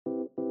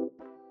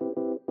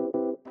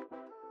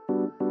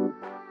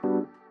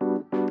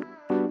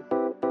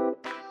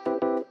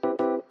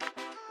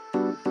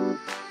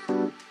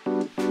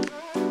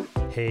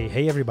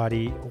Hey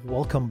everybody,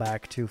 welcome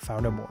back to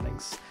Founder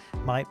Mornings,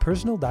 my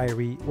personal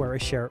diary where I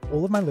share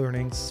all of my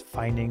learnings,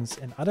 findings,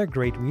 and other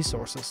great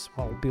resources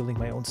while building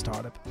my own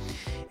startup.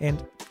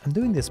 And I'm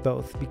doing this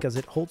both because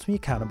it holds me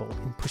accountable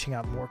in pushing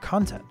out more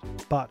content,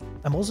 but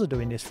I'm also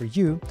doing this for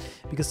you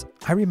because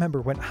I remember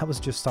when I was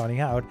just starting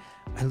out,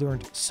 I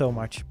learned so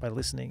much by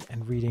listening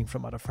and reading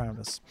from other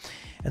founders.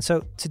 And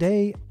so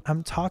today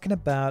I'm talking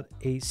about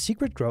a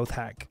secret growth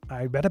hack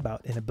I read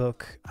about in a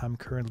book I'm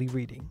currently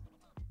reading.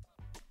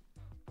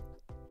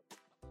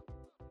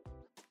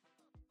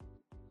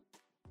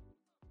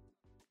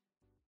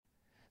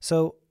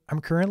 So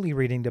I'm currently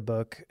reading the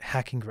book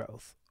Hacking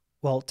Growth.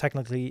 Well,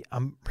 technically,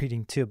 I'm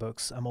reading two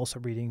books. I'm also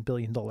reading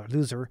Billion Dollar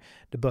Loser,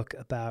 the book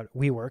about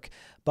WeWork.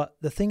 But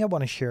the thing I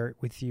want to share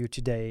with you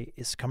today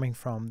is coming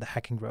from the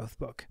Hacking Growth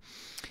book.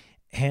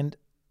 And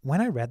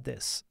when I read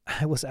this,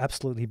 I was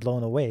absolutely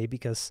blown away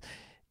because,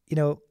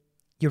 you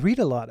read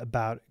a lot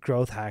about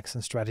growth hacks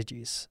and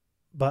strategies,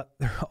 but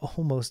they're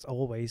almost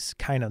always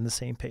kind of on the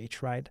same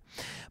page, right?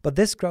 But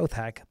this growth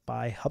hack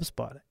by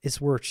HubSpot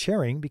is worth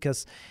sharing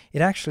because it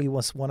actually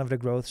was one of the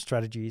growth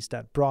strategies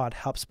that brought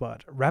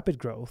HubSpot rapid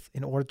growth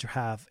in order to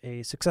have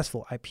a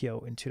successful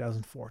IPO in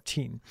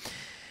 2014.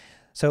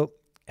 So,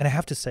 and I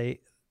have to say,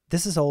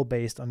 this is all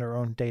based on their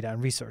own data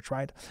and research,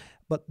 right?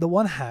 But the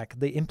one hack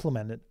they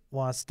implemented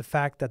was the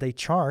fact that they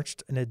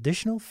charged an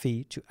additional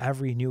fee to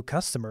every new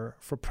customer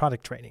for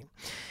product training.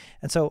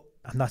 And so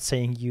I'm not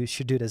saying you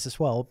should do this as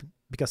well,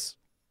 because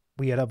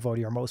we at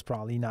Upvote are most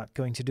probably not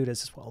going to do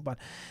this as well. But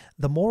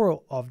the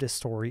moral of this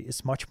story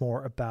is much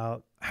more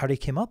about how they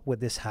came up with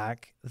this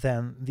hack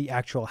than the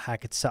actual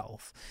hack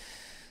itself.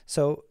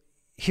 So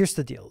here's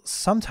the deal.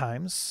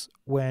 Sometimes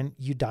when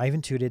you dive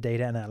into the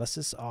data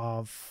analysis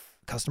of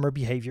customer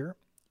behavior,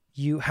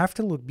 you have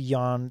to look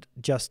beyond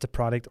just the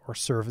product or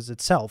service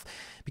itself,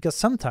 because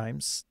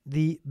sometimes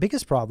the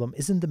biggest problem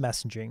isn't the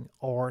messaging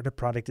or the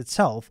product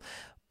itself,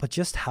 but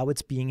just how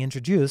it's being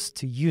introduced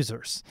to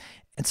users.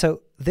 And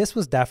so this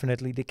was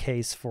definitely the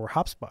case for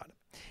HubSpot.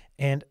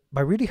 And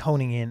by really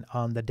honing in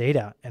on the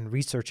data and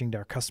researching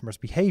their customers'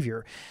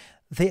 behavior,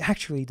 they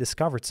actually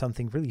discovered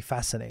something really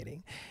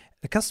fascinating.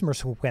 The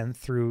customers who went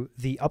through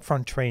the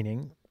upfront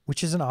training,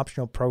 which is an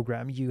optional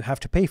program you have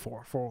to pay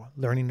for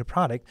learning the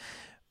product,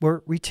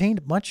 were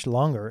retained much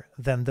longer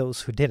than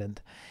those who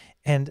didn't.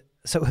 And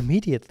so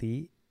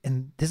immediately,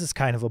 and this is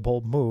kind of a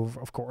bold move,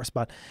 of course,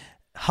 but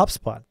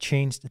HubSpot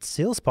changed its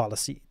sales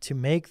policy to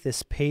make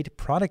this paid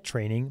product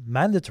training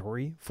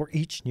mandatory for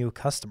each new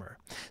customer.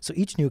 So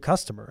each new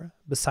customer,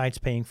 besides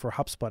paying for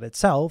HubSpot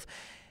itself,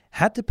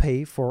 had to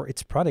pay for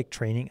its product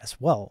training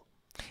as well.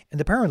 And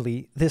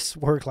apparently this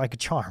worked like a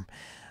charm.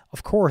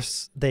 Of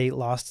course, they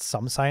lost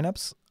some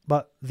signups,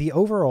 but the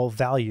overall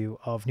value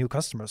of new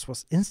customers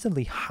was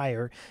instantly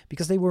higher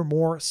because they were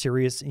more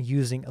serious in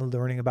using and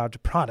learning about the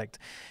product.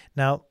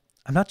 Now,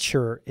 I'm not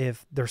sure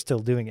if they're still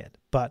doing it,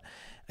 but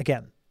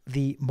again,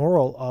 the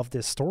moral of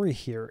this story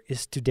here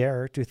is to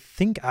dare to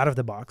think out of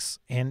the box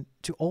and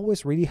to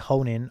always really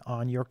hone in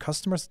on your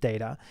customers'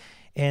 data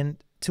and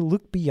to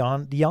look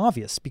beyond the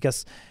obvious,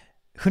 because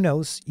who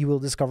knows, you will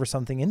discover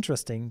something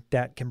interesting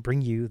that can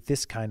bring you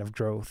this kind of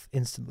growth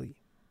instantly.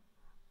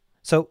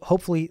 So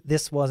hopefully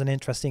this was an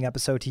interesting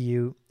episode to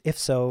you. If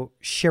so,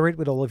 share it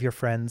with all of your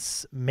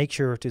friends. Make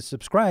sure to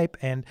subscribe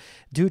and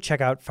do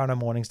check out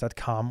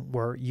foundermornings.com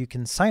where you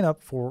can sign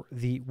up for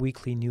the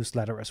weekly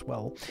newsletter as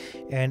well.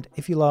 And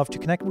if you love to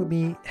connect with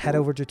me, head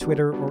over to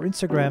Twitter or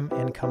Instagram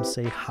and come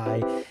say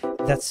hi.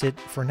 That's it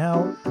for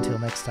now. Until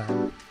next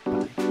time.